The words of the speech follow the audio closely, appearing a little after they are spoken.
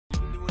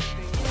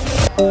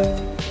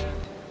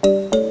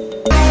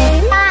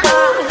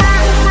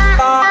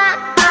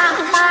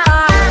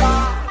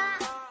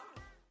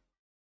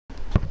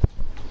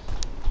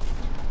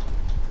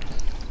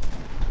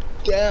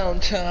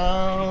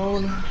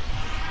Downtown,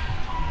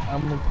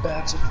 I'm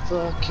about to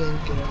fucking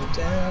go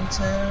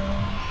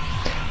downtown.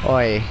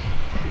 Oi,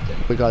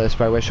 we got this,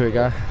 bro. Where should we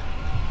go?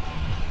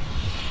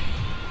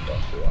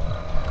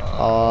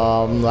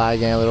 Oh, I'm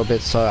lagging a little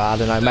bit, so I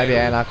don't know. Maybe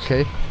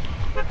Anarchy. Yeah,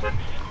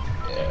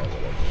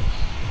 whatever.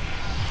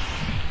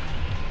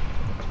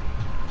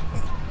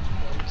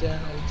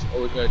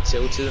 Or we go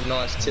Tilted, a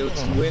nice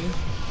Tilted win.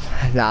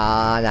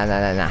 Nah.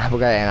 We'll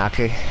go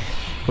Anarchy.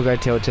 We'll go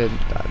Tilted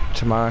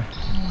tomorrow.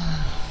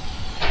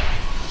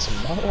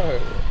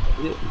 Tomorrow?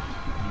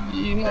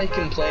 You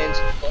making plans?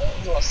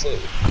 I see.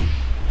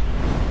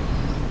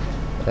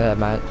 Yeah,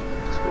 mate.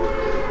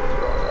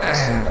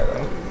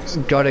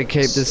 Gotta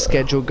keep the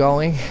schedule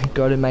going.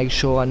 Gotta make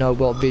sure I know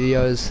what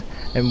videos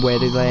and where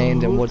to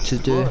land and what to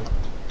do.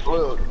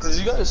 Well, cause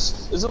you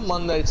guys, is it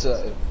Monday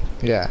today?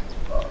 Yeah.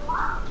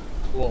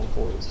 Well,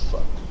 boy, it's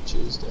fucking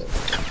Tuesday.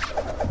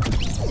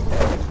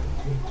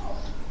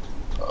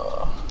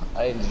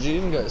 Hey, did you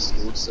even go to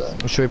school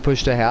today? Should we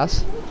push the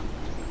house?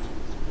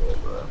 Yeah,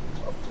 bro.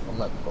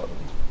 I'm at the bottom.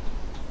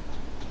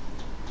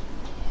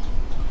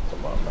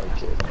 Come on,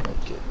 make it.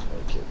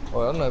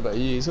 Well, I don't know about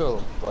you, you got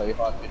a play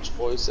high pitched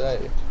voice, eh?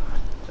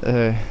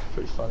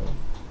 Pretty funny.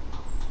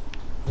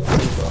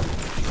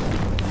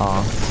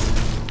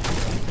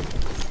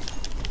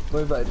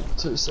 Wait, wait,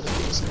 2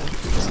 seconds.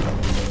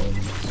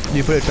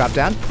 You put a trap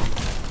down?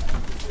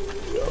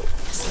 Yo.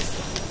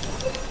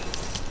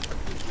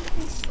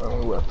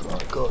 Only weapon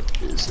I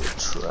got is a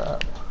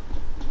trap.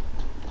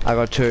 I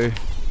got 2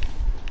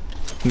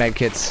 med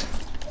kits.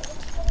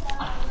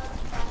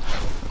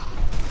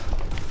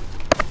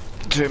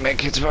 2 med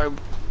kits, bro.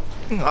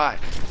 Alright.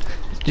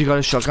 You got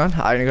a shotgun?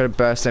 I only got a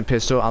burst and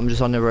pistol. I'm just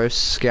on the roof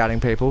scouting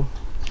people.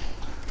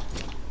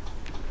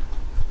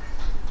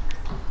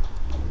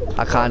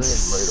 I can't.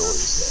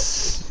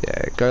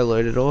 Yeah, go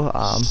loot it all.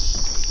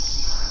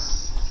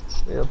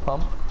 Yeah,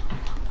 pump.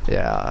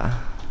 Yeah.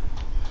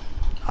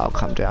 I'll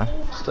come down.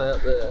 Stay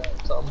up there,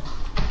 Tom.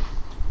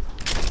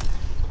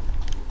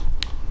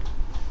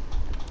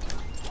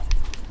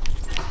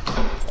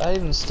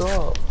 Aiden,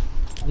 stop.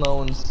 No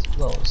one's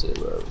here,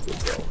 bro.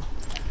 Good going.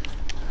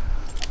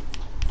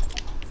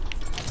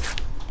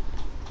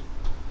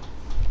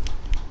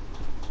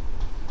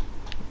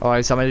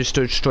 Alright, somebody just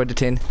destroyed the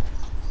tin.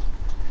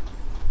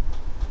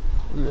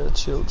 Yeah,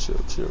 chill.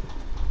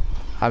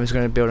 I'm just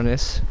gonna build on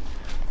this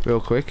real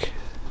quick.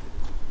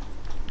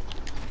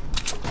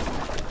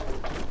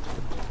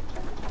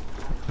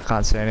 I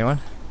can't see anyone.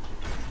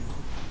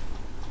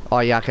 Oh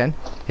yeah, I can.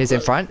 He's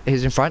in front.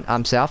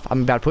 I'm south.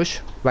 I'm about to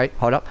push. Wait,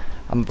 hold up.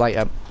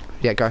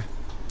 Yeah, go.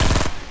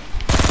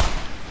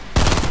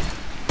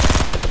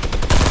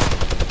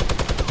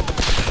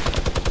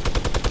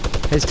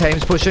 His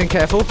team's pushing,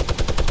 careful.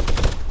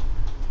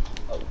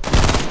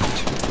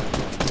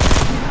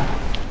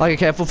 Oh, you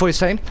careful for his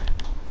team?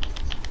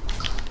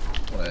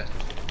 Where?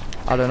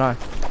 I don't know.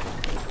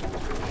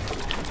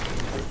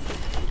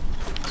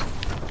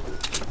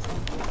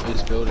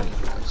 Who's building?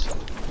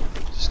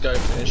 Just go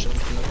finish him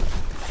for me.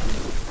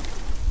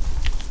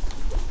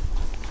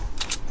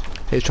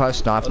 He's trying to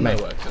snipe me.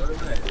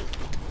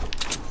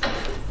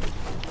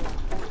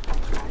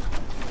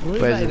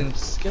 Where's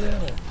it? Get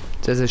out.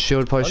 There's a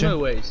shield potion. Oh, no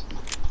ways.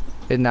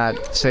 In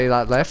that, see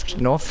that left,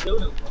 north?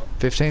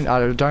 15? I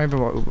don't even,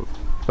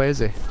 where is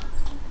he?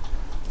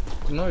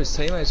 No, his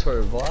teammates were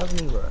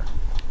reviving, bro.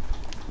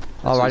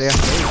 Oh, right here.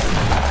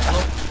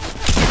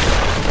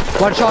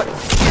 One shot!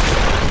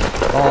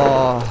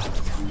 Oh.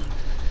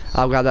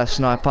 I'll grab that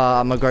sniper.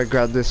 I'm gonna go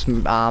grab this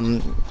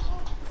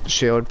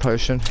shield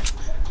potion.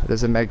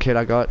 There's a med kit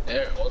I got.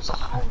 There it was the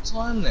whole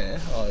time there.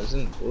 Oh, it was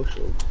in the bush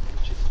or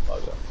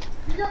bugger.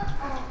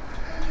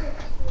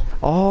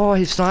 Oh,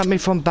 he sniped me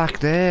from back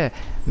there.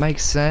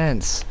 Makes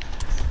sense.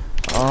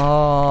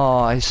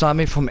 Oh, he sniped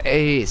me from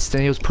east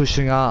and he was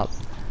pushing up.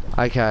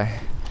 Okay.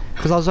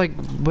 Because I was like,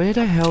 where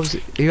the hell is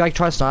he? Like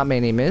tried to snipe me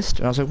and he missed.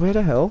 And I was like, where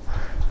the hell?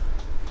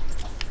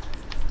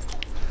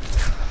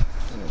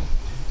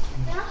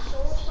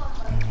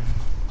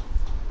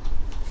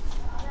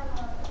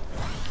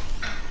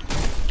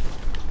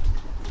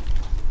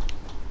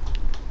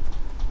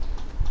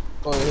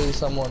 Oh, here's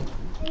someone.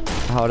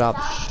 Hold up.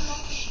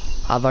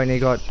 I've only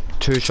got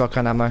 2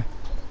 shotgun ammo.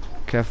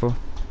 Careful.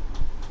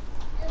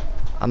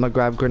 I'm gonna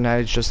grab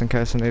grenades just in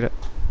case I need it.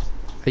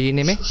 Are you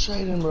near me?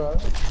 Shading, bro.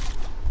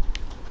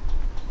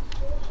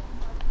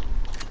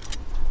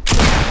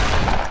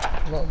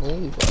 Not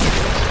me, bro.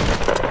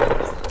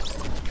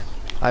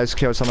 I just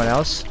killed someone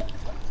else.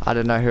 I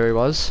didn't know who he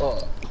was.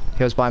 Oh.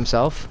 He was by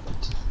himself.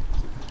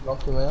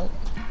 Knocked him out?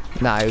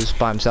 Nah, he was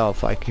by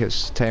himself. Like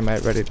his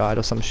teammate already died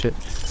or some shit.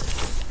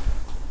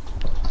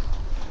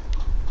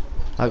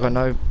 I got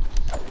no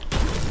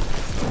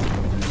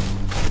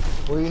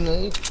What do you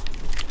need?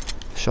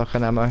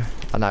 shotgun ammo.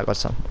 Oh no, I got some. All good. Oh, no, wait. I know I got some. What do you need? Shotgun ammo. Oh no, I got some. All good. I know I got some. All good. I got some. What do you need? Shotgun ammo. Oh no, I got some. We're good. Shotgun ammo. Oh no, I got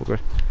some. We're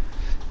good.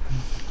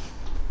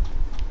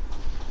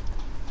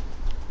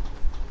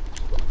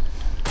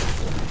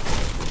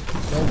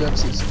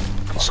 against his...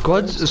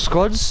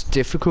 Squad's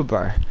difficult,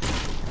 bro.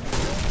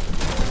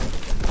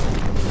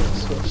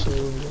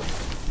 Especially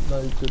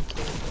no good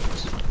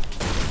teammates.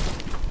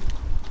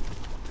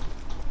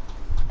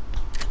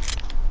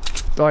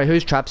 Alright,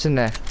 whose traps in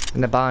there?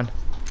 In the barn?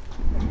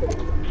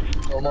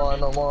 Not mine,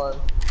 not mine.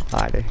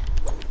 Alrighty.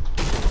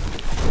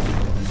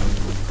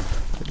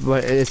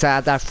 But it's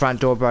at that front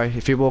door, bro.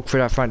 If you walk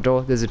through that front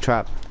door, there's a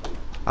trap.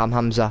 I'm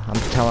Hamza.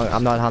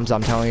 I'm not Hamza.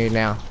 I'm telling you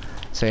now,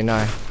 so you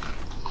know.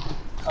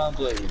 Can't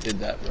believe you did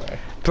that, bro.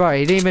 Bro,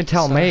 he didn't even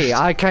tell me.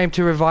 I came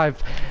to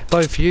revive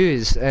both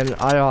yous, and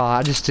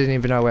I just didn't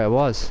even know where it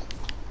was.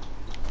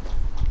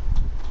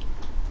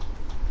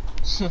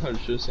 I was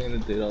just seeing the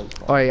dude I was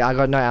Oh yeah, I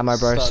got no ammo,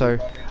 bro. So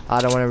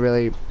I don't want to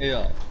really.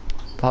 Yeah.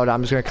 Hold on,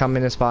 I'm just gonna come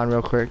in this barn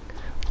real quick.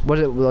 What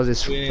was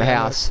this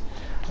house?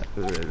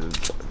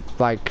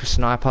 Like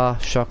sniper,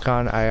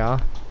 shotgun,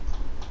 AR.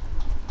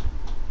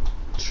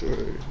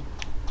 True.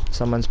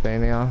 Someone's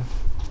been here.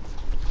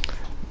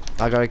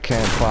 I got a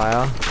campfire.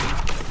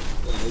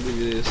 I'll give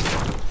you this.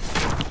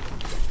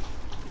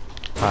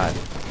 Alright.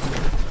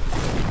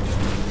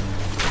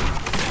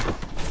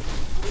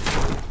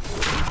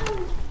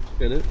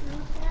 Get it?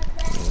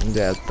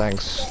 Yeah,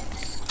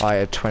 thanks. I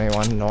had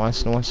 21.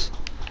 Nice, nice.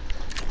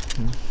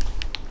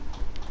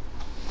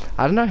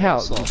 I don't know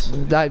how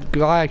that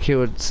guy I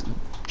killed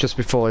just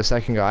before, the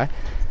second guy.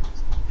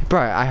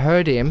 Bro, I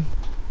heard him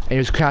and he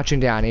was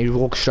crouching down and he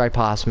walked straight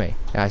past me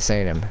and I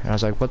seen him and I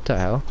was like, what the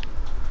hell?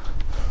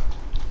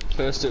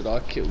 First dude I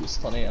killed was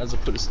funny as I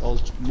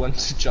went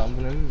to jump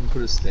on him and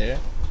put a stare.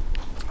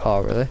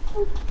 Oh, really?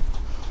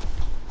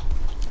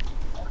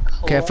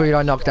 Careful you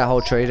don't knock that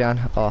whole tree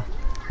down. Oh,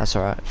 that's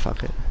alright,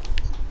 fuck it.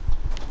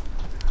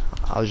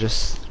 I was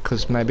just,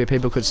 cause maybe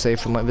people could see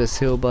from like this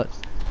hill, but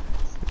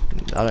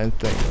I don't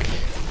think.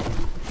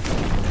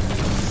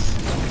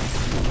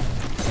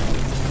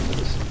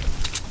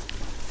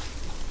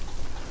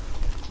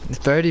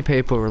 30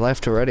 people were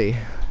left already.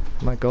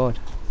 My god.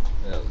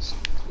 Yeah, it was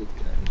a good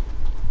game.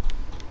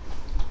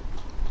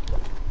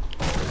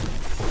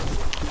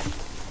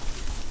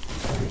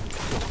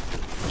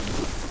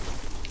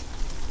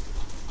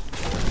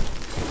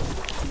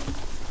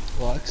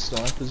 Like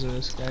snipers in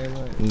this game,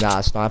 mate?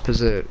 Nah,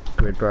 snipers are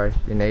good, bro.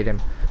 You need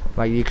them.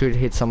 Like, you could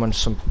hit someone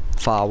from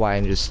far away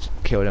and just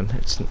kill them.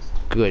 It's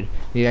good.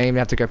 You don't even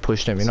have to go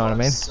push them, you know what I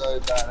mean? So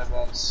bad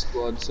about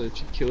squad, so if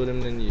you kill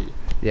them, then you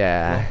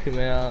yeah. knock him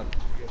out,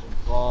 get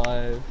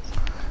revived.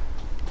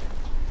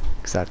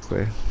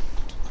 Exactly.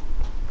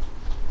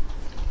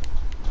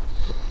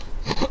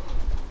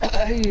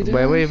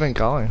 Where are we even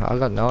going? I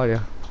got no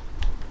idea.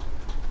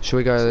 Should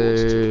we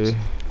go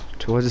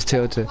towards this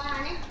tilted?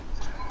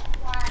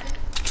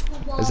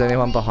 Is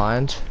anyone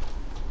behind?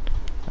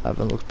 I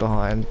haven't looked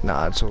behind.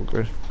 Nah, it's all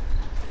good.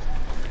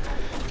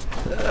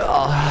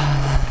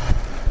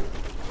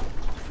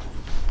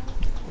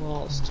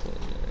 Last 28.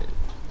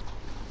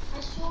 I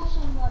saw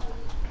somebody.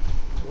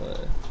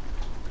 Where?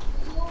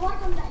 You know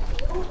what on that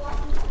hill?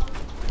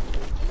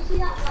 You see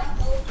that like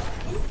old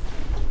dragon?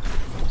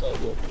 Don't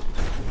look.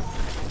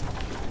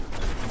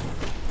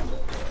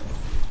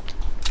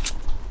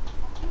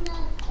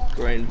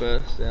 Green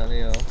burst down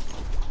here.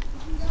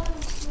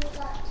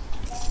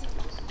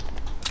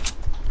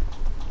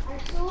 I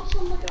saw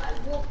somebody like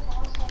walk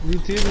past. You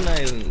did,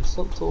 Nathan.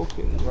 Stop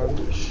talking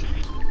rubbish.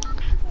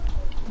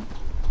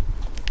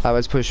 I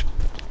was push.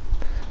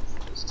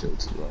 It's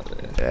tilted right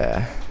there.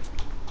 Yeah.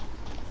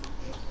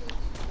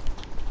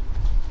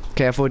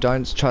 Careful,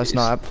 don't try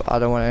snipe. I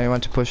don't want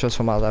anyone to push us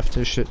from our left.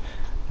 We'll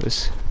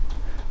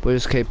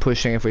just keep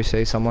pushing if we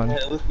see someone.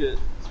 Yeah, look at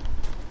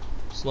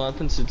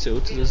sniping to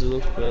tilted. Does it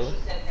look better?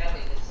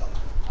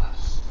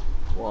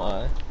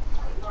 Why?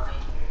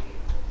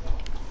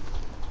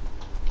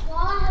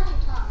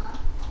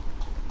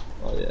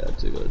 Oh yeah, I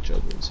do got a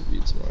job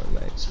interview tomorrow,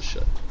 mate. So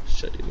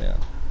shut your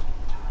mouth.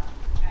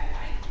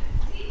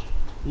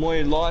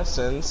 My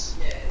license.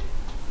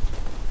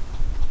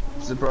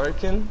 Is it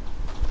broken?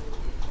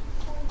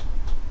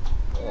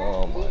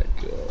 Oh my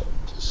god,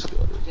 just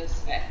got it.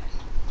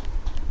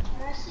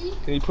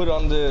 Can you put it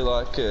under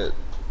like a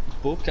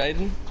book,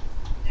 Aiden?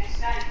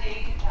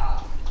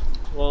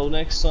 Well,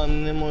 next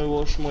time then I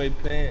wash my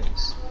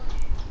pants.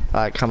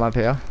 Alright, come up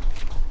here.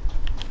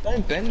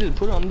 Don't bend it,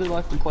 put it under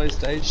like the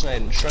PlayStation,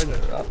 Aiden. Straighten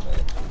it up, man.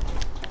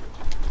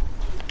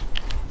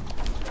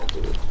 I'll do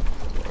it.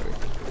 Don't worry.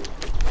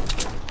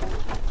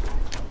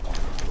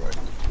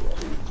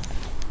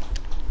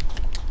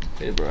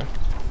 Here, bro.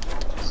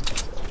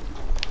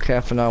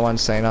 Careful, no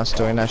one's seen us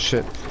doing that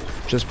shit.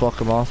 Just block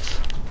them off.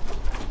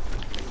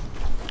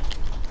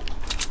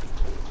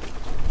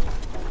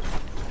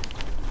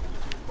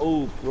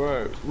 Oh,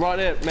 bro. Right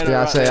there, Medo.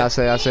 Yeah, right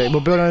I see.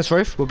 We'll build on this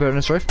roof.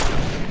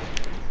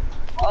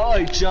 Oh,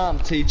 he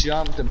jumped. The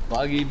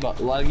luggy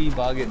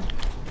bugging.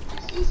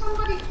 I see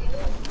somebody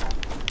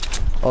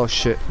Oh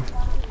shit.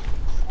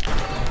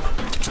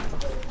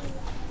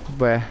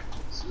 Where?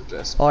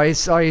 Oh,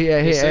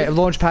 he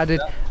launch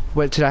padded.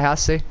 Went to the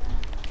house, see?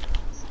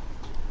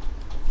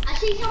 I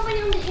see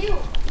somebody on the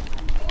hill.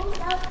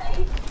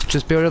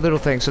 Just build a little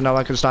thing so no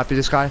one can snipe you.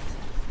 This guy.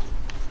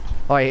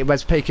 Oh, wait,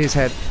 let's peek his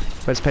head.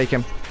 Let's peek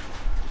him.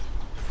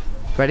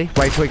 Ready?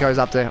 Wait till he goes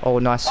up there. Oh,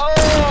 nice.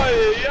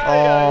 Oh,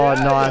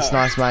 yeah, Nice,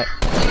 nice, mate.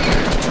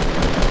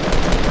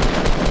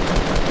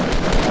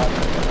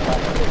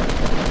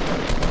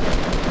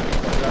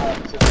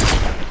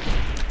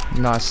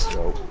 Nice.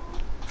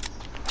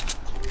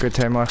 Good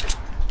teamwork.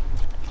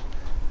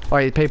 Oh,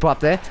 yeah, people up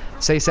there.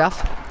 See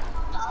south?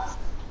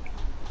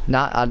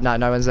 Nah,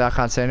 no one's there. I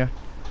can't see anyone.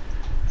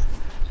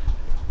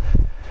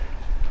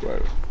 Bro,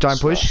 Don't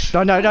push.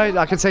 No,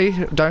 I can see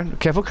you. Don't.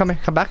 Careful, come here,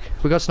 come back.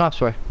 We got snipes,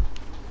 bro.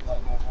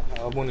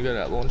 I want to go to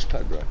that launch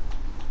pad, bro.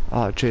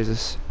 Oh,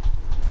 Jesus.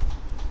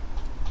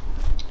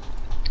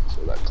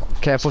 So that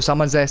Careful,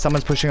 someone's there.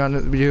 Someone's pushing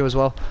on you as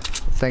well,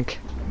 I think.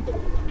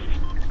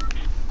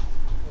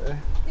 yeah.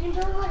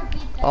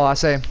 Oh, I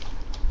see him.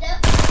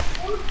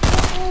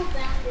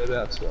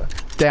 Whereabouts, bro?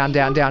 Down.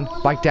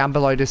 Like down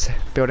below this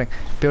building.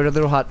 Build a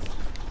little hut.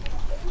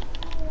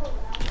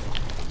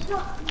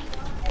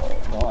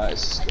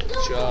 Nice.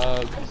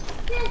 Chug.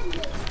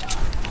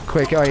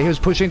 Quick, oh, he was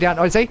pushing down.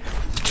 Oh, is he?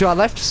 To our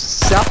left,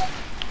 south.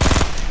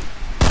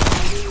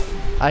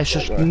 I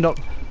should not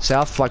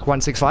south, like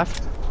 165.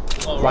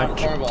 Oh, right in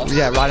front of us.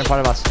 Yeah, right in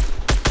front of us.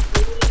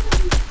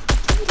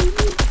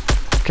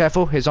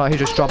 Careful, he's not. He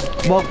just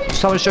dropped. Well,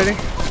 someone's shooting.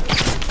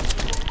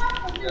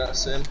 Yeah, I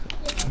see him.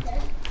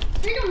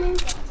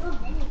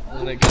 I'm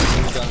gonna get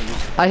him done.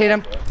 I hit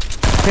him.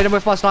 Hit him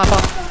with my sniper.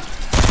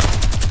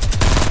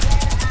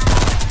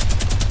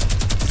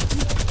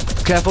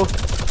 Careful.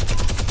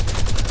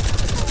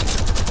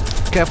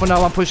 Careful,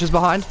 no one pushes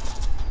behind.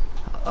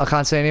 I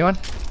can't see anyone.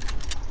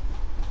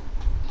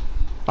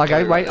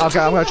 Okay, wait, okay,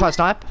 I'm gonna try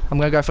snipe. I'm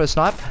gonna go for a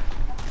snipe.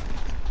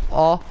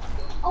 Oh.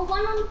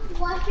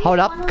 Hold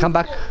up, come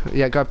back.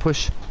 Yeah, go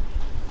push.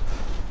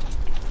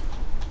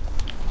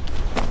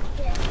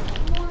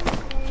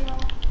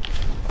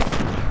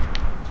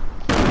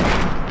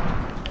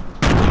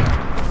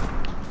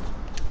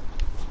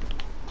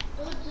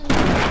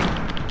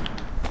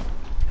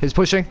 He's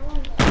pushing.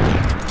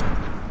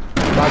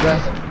 Right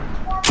there.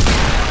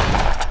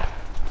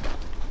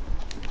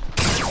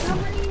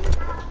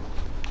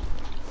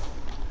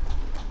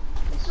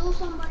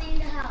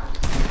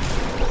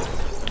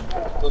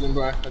 Got him,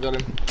 bro. I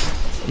got him.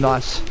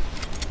 Nice.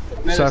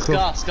 Man,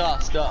 Circle.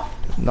 Scar.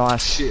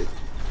 Nice. Shit.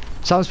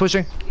 Someone's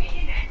pushing.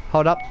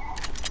 Hold up.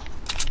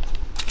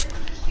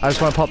 I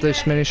just want to pop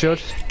this mini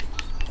shield.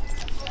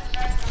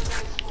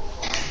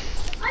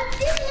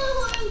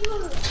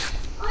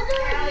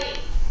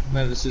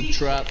 Man, this is a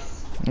trap.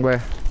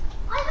 Where?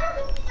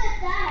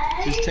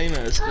 His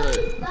teammate is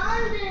good.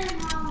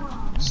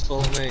 Just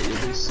follow me,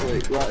 you'll be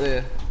sweet. Right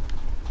there.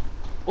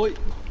 Oi! I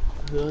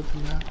heard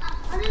him now.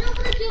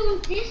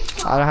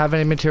 I don't have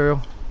any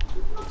material.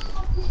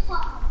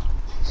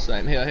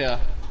 Same, here.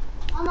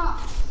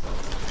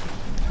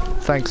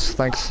 Thanks.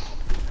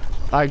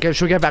 Alright,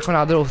 should we get back on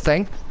our little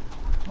thing?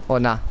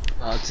 Or nah?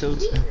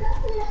 Tilt.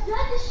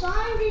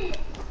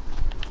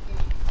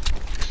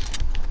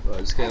 Right,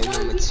 just get all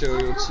the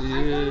material to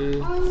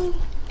you.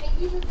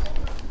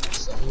 For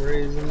some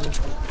reason.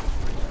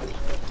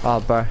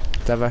 Oh, bro,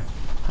 Devo.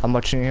 I'm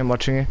watching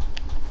you.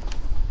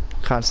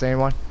 Can't see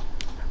anyone.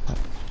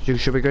 You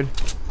should be good.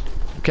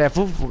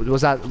 Careful,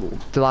 was that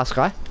the last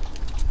guy?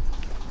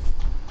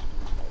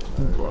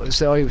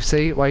 So,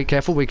 see, wait,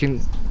 careful, we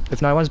can,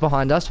 if no one's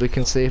behind us, we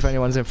can see if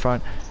anyone's in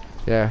front.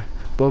 Yeah,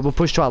 we'll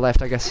push to our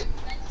left, I guess.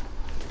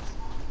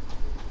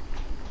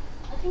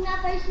 We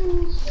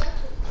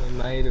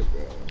made it,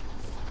 bro.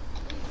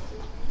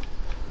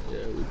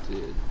 Yeah, we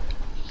did.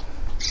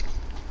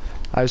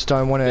 I just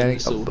don't want any.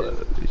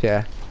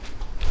 Yeah.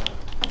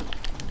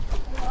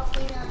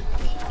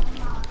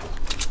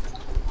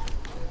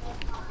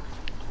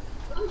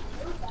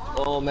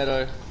 Oh,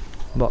 Meadow.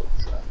 What?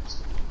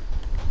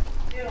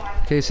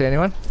 Can you see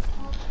anyone?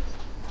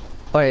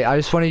 Oh, yeah, I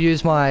just want to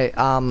use my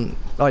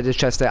oh, there's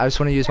chest there. I just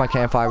want to use my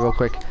campfire real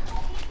quick.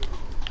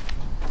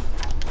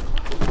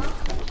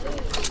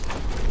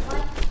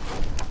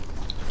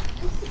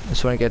 I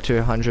just want to get to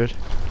 100.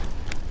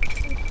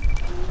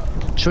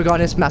 Should we go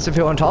on this massive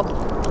hill on top?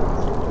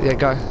 Yeah,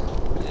 go.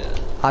 Yeah.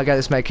 I'll get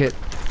this make it.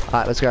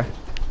 Alright, let's go.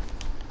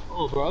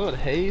 Oh, bro, I got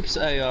heaps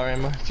AR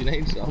ammo if you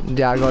need some.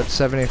 Yeah, I got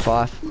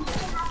 75. Oh,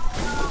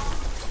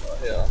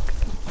 yeah.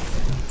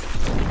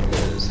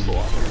 There's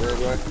 400,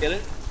 bro. Get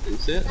it? Do you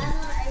see it?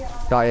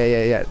 Oh,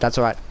 yeah. That's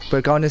alright.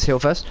 We're going this hill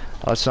first.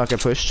 Oh, let's not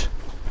get pushed.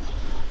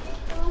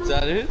 Is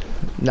that it?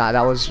 Nah,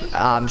 that was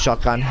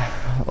shotgun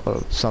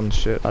or some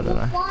shit. I don't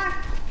know. Oh,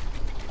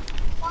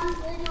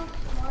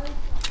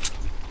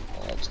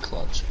 that's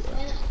clutch, bro.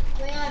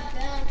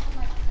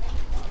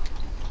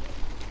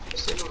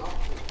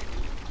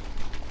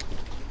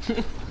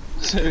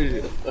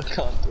 Dude, I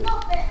can't do it.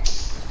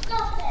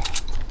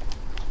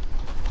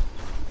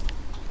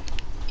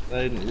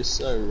 Aiden, you're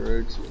so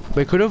rude.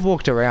 We could have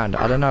walked around.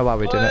 I don't know why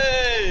we didn't.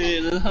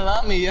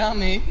 Hey,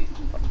 yummy.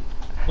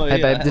 Well, Hey,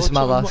 yeah, babe, this is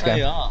my last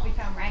game. AR? We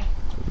found Ray.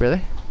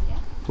 Really? Yeah.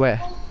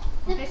 Where?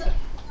 Facebook.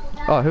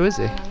 Oh, who is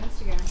he? On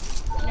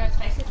Instagram. You know his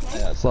Facebook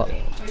What?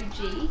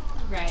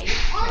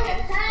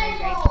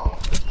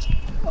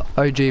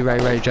 OG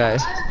Ray J.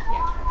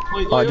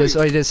 Wait, Oh,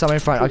 there's someone in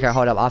front. Okay,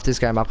 hold up. After this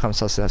game, I'll come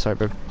suss that. Sorry,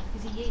 bro.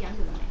 He's a year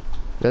younger than me.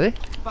 Really?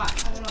 But I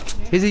don't know what to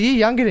do. He's a year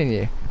younger than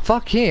you.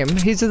 Fuck him.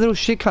 He's a little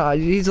shit cunt.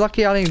 He's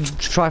lucky I didn't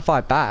try to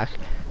fight back.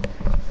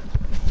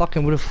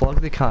 Fucking would have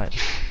flogged the cunt.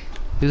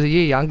 He was a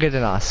year younger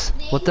than us.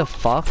 What the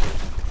fuck?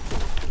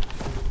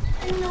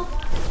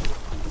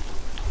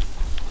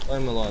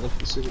 I'm a light up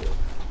the cigarette.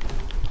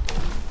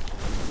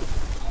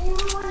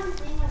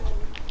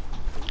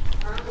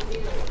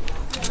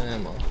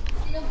 Am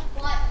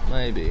I?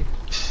 Maybe.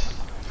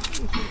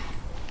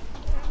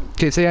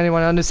 Can you see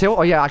anyone on this hill?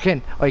 Oh yeah, I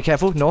can. Oh, you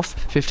careful. North,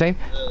 15.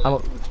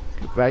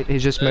 Right,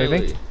 he's just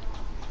moving.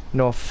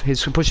 North.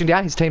 He's pushing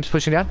down. His team's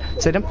pushing down.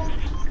 See them?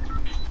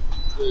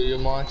 Dude, your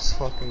mic's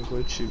fucking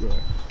glitchy, bro.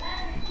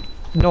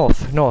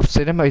 North.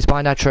 See them? Oh, he's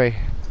behind that tree.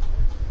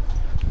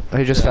 Oh,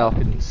 he just fell. I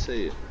couldn't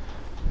see it.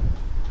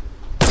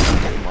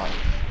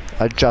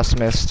 I just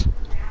missed.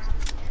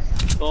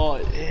 Oh,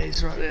 yeah,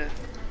 he's right there.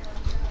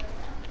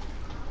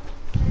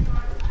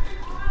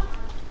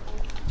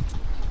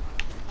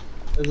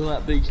 Isn't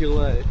that big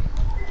hill, eh?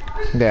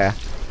 Yeah.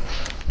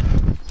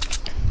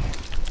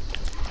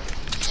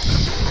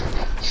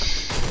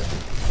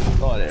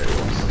 Oh, there it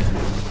is.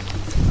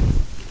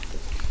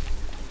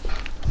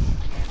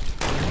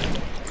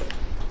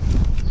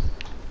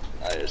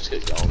 I just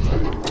keep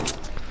going, bro.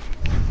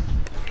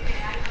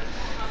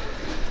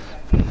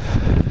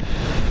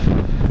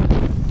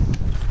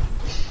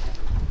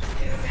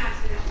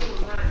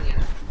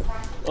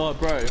 Oh,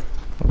 bro.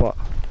 What?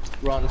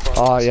 Right in front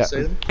Oh, of us. yeah.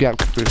 See them? Yeah,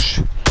 push.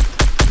 Where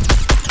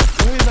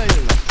are they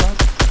in the front?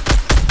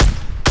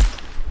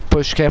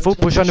 Push, careful.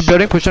 Push on the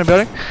building. Push on the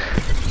building.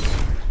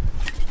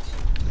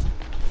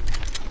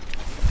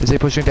 Is he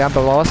pushing down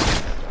below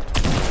us?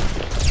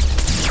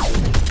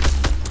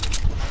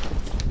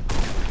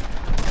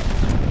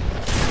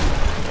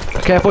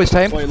 Careful, his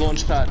team. Wait,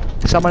 launch pad.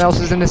 Someone else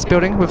is in this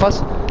building with us.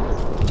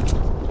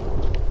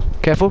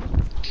 Careful.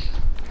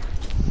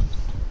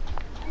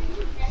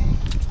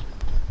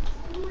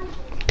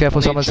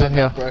 Careful, someone's in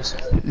here.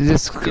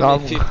 This,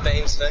 Give me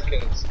 15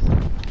 seconds.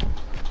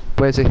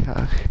 where's he?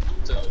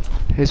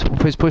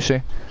 He's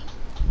pushing.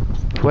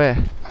 Where?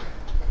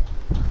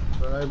 I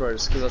don't know, bro,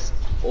 just because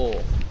that's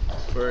 4,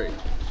 3,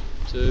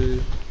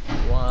 2,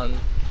 1.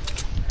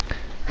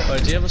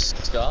 Wait, do you have a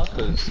scar?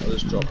 Because I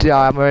just dropped it. Yeah,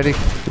 I'm ready.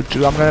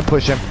 I'm gonna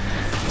push him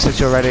since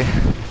you're ready.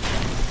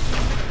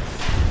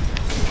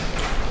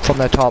 From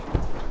the top.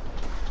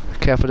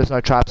 Careful, there's no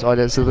traps. Oh,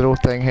 there's a little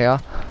thing here.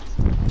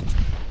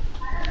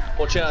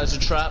 Watch out, there's a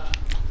trap.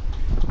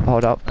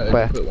 Hold up. Oh,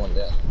 Where? put one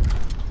down.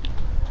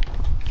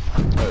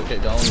 Okay,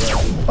 down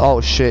right. Oh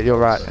shit, you're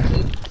right.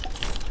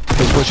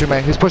 He's pushing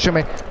me. He's pushing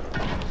me.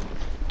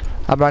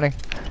 I'm running.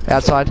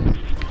 Outside.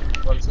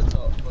 Run to the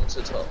top, run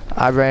to the top.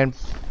 I ran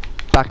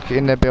back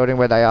in the building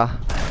where they are.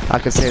 I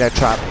can see their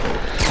trap.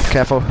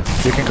 Careful.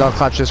 You can go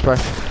clutch this, bro.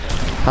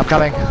 I'm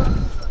coming.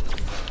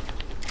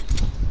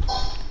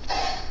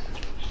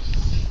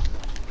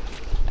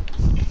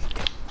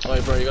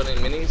 Wait, bro, you got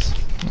any minis?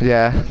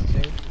 Yeah.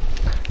 Anything?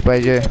 Where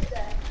you?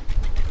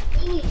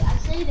 I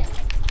see them.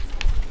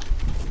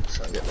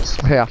 Try and get this.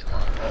 Here.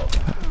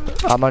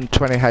 I'm on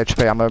 20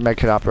 HP. I'm gonna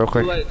make it up real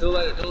quick. Do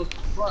it.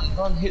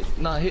 Run,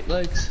 hit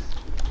legs.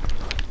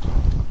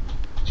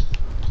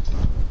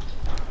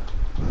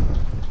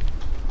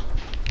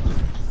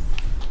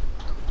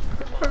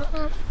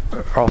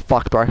 Oh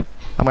fuck, bro.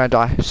 I'm gonna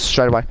die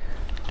straight away.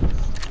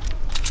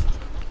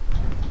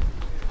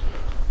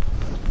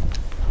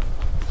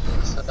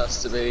 That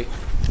has to be.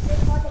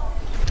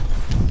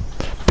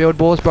 Build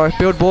balls, bro.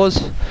 Build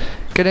balls.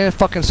 Get in a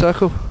fucking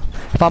circle.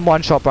 If I'm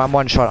one shot, bro, I'm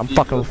one shot. I'm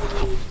fucking.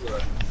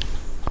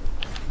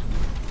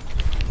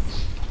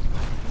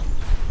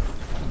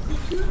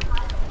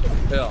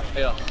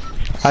 Here.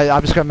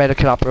 I'm just gonna make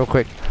it up real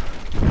quick.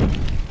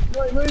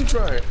 Wait, move,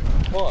 bro.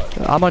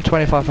 What? I'm on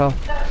 25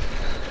 health.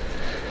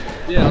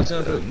 Yeah, I was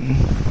gonna put.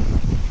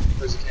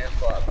 There's a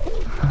campfire.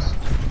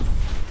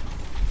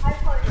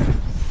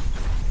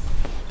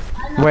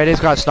 Where are these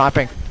guys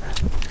sniping?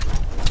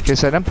 Can you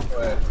see them?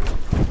 Where?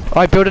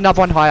 Oh, build another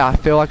one higher. I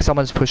feel like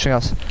someone's pushing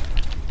us.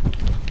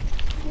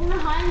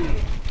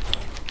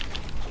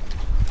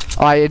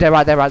 Oh, yeah, they're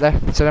right there.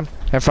 See them?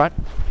 In front?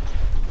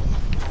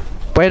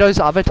 Where those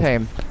other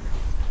team?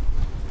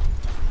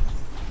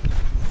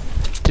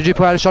 Did you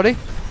put out a shotty?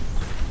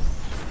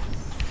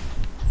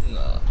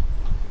 Nah.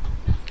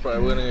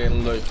 Bro, we're gonna get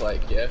in Loop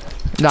Lake, yeah?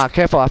 Nah,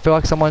 careful. I feel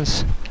like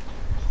someone's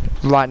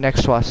right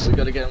next to us. We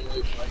gotta get in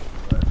Loop Lake,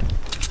 bro.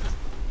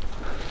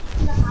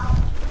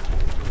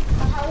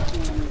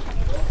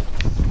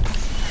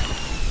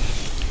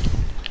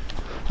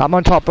 I'm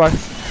on top, bro.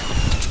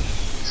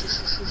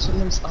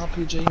 Someone's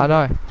RPG. I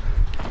know.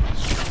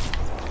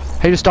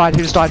 He just died.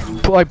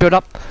 Oh, build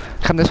up.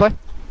 Come this way.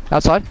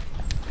 Outside.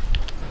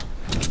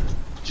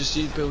 Just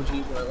you build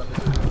you, bro. Let me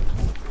do it.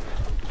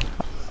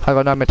 I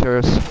got no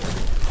materials.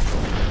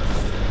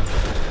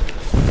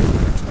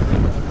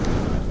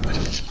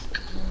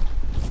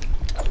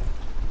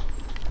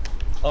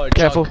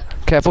 careful, Jug.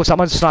 careful.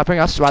 Someone's sniping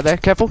us right there.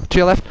 Careful, to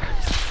your left.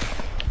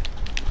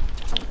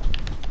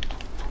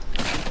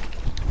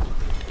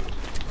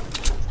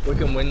 We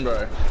can win,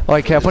 bro.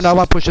 Oh, careful, no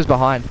one pushes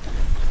behind.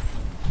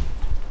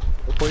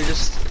 Before you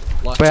just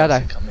like Where are us they?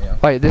 and come here.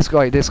 Wait, these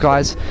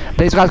guys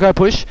gonna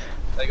push.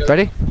 They go.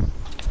 Ready?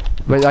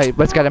 Wait,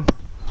 let's get him.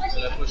 So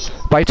they're pushing.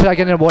 Wait till I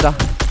get in the water.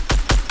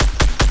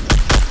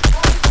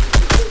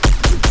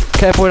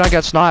 Careful, we don't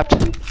get sniped.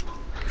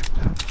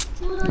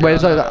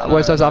 Where's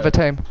those other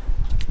team?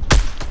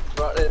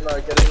 Right there,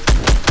 no, get in.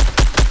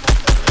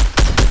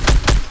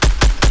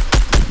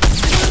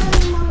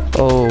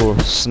 Oh,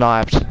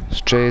 sniped.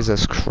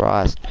 Jesus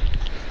Christ.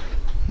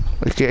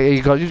 Okay,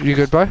 you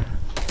good, bro?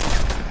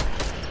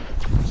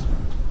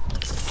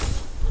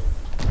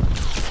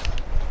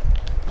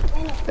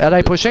 Are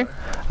they pushing?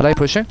 Are they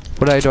pushing?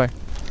 What are they doing?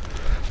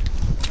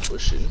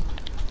 Pushing.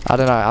 I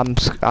don't know.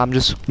 I'm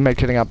just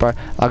kidding up, bro.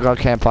 I got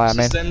a campfire, It's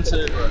man. just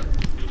them two, bro.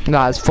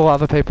 No, it's 4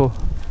 other people.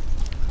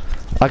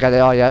 Okay,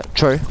 oh yeah,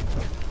 true.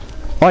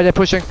 Oh, they're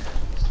pushing.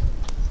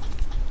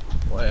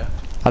 Where?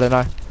 I don't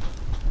know.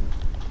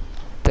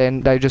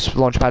 Then they just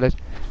launch padded.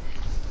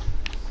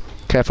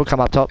 Careful, come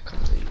up top.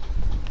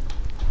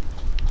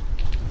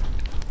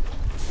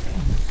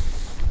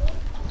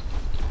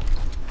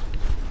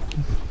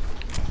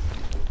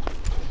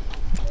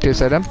 Do you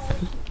see them?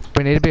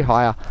 We need to be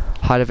higher.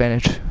 Height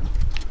advantage.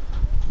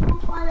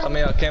 Come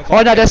here, I can't Oh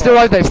find. no, they're still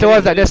over there, still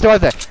over there, they're still over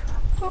there.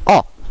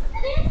 Oh,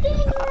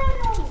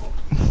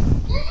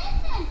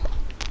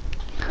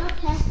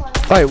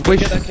 wait, we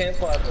Get should. that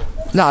campfire. Bro.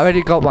 No, I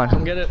already got Come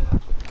one. get it.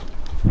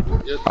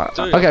 Dude,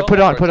 Okay, I put it got on,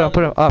 one, put it on, bro.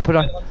 put it on. Put it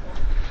on.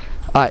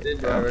 Alright. Did,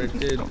 bro, I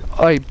did.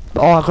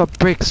 Oh, I got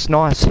bricks,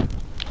 nice.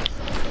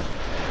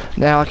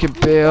 Now I can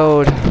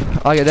build.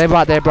 Oh yeah, they're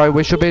right there, bro.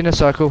 We should be in a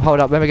circle. Hold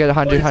up, let me get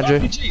 100,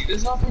 100. RPG,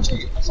 there's an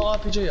RPG. I saw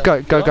RPG.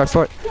 Go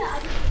for it.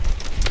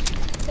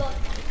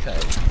 Okay.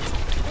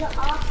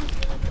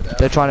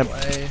 They're trying to.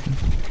 Away.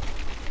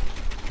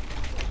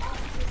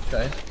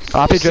 Okay.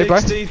 RPG,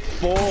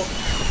 bro.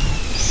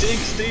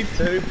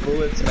 62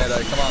 bullets, Meadow.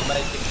 Come on,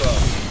 make it go.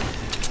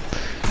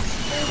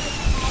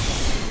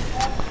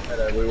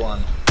 Meadow, we won.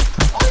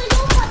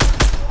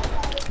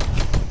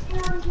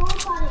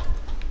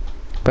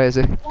 Where is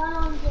he?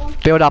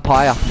 Build up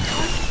higher.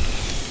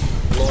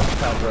 Launch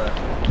pad, bro.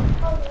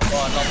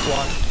 Oh, knocked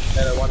one.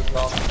 Meadow, one's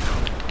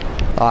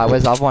knocked. Alright,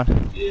 where's the other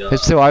one? Yeah.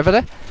 He's still over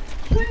there?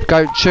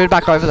 Go, shoot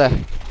back over there.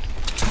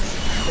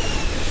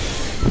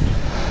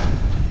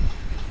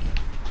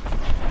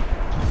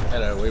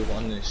 Meadow, we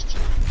won this.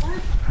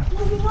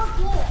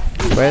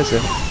 Where is he?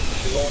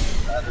 We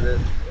launched padded it.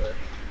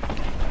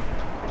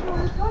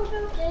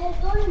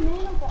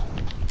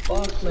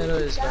 Fuck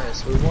Meadow's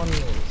best. We won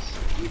this.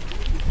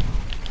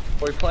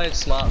 We played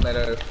smart,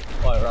 Meadow.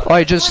 Right.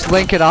 Oh, just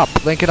link it up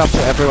to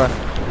everywhere.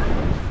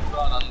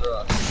 Right under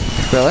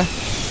us. Really?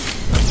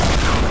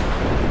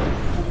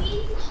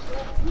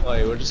 Oh,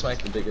 yeah, we'll just make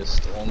the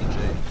biggest storm, G.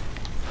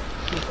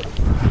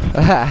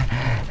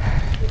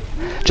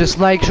 Just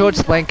make sure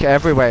it's link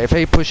everywhere. If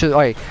he pushes,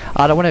 oi,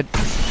 I don't want to.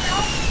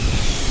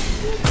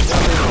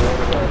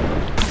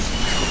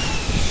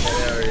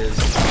 There he is.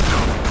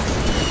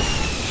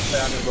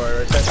 Found him,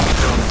 bro.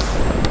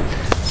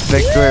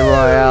 Victory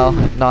Royale.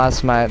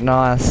 Nice, mate.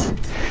 Nice.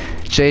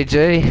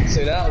 GG.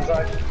 See that? I was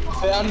like,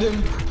 found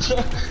him.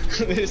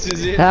 This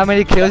is it. How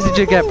many kills did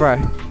you get, bro?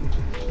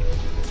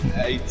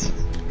 8.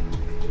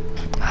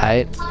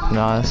 8.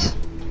 Nice.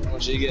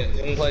 What'd you get?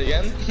 You wanna play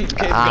again? Keep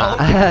going.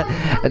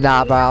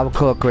 Nah, bro. I'm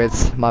cool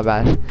quits. My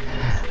bad.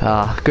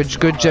 Good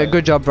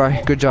job, bro.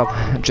 Good job.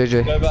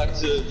 GG. Go back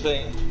to the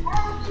thing.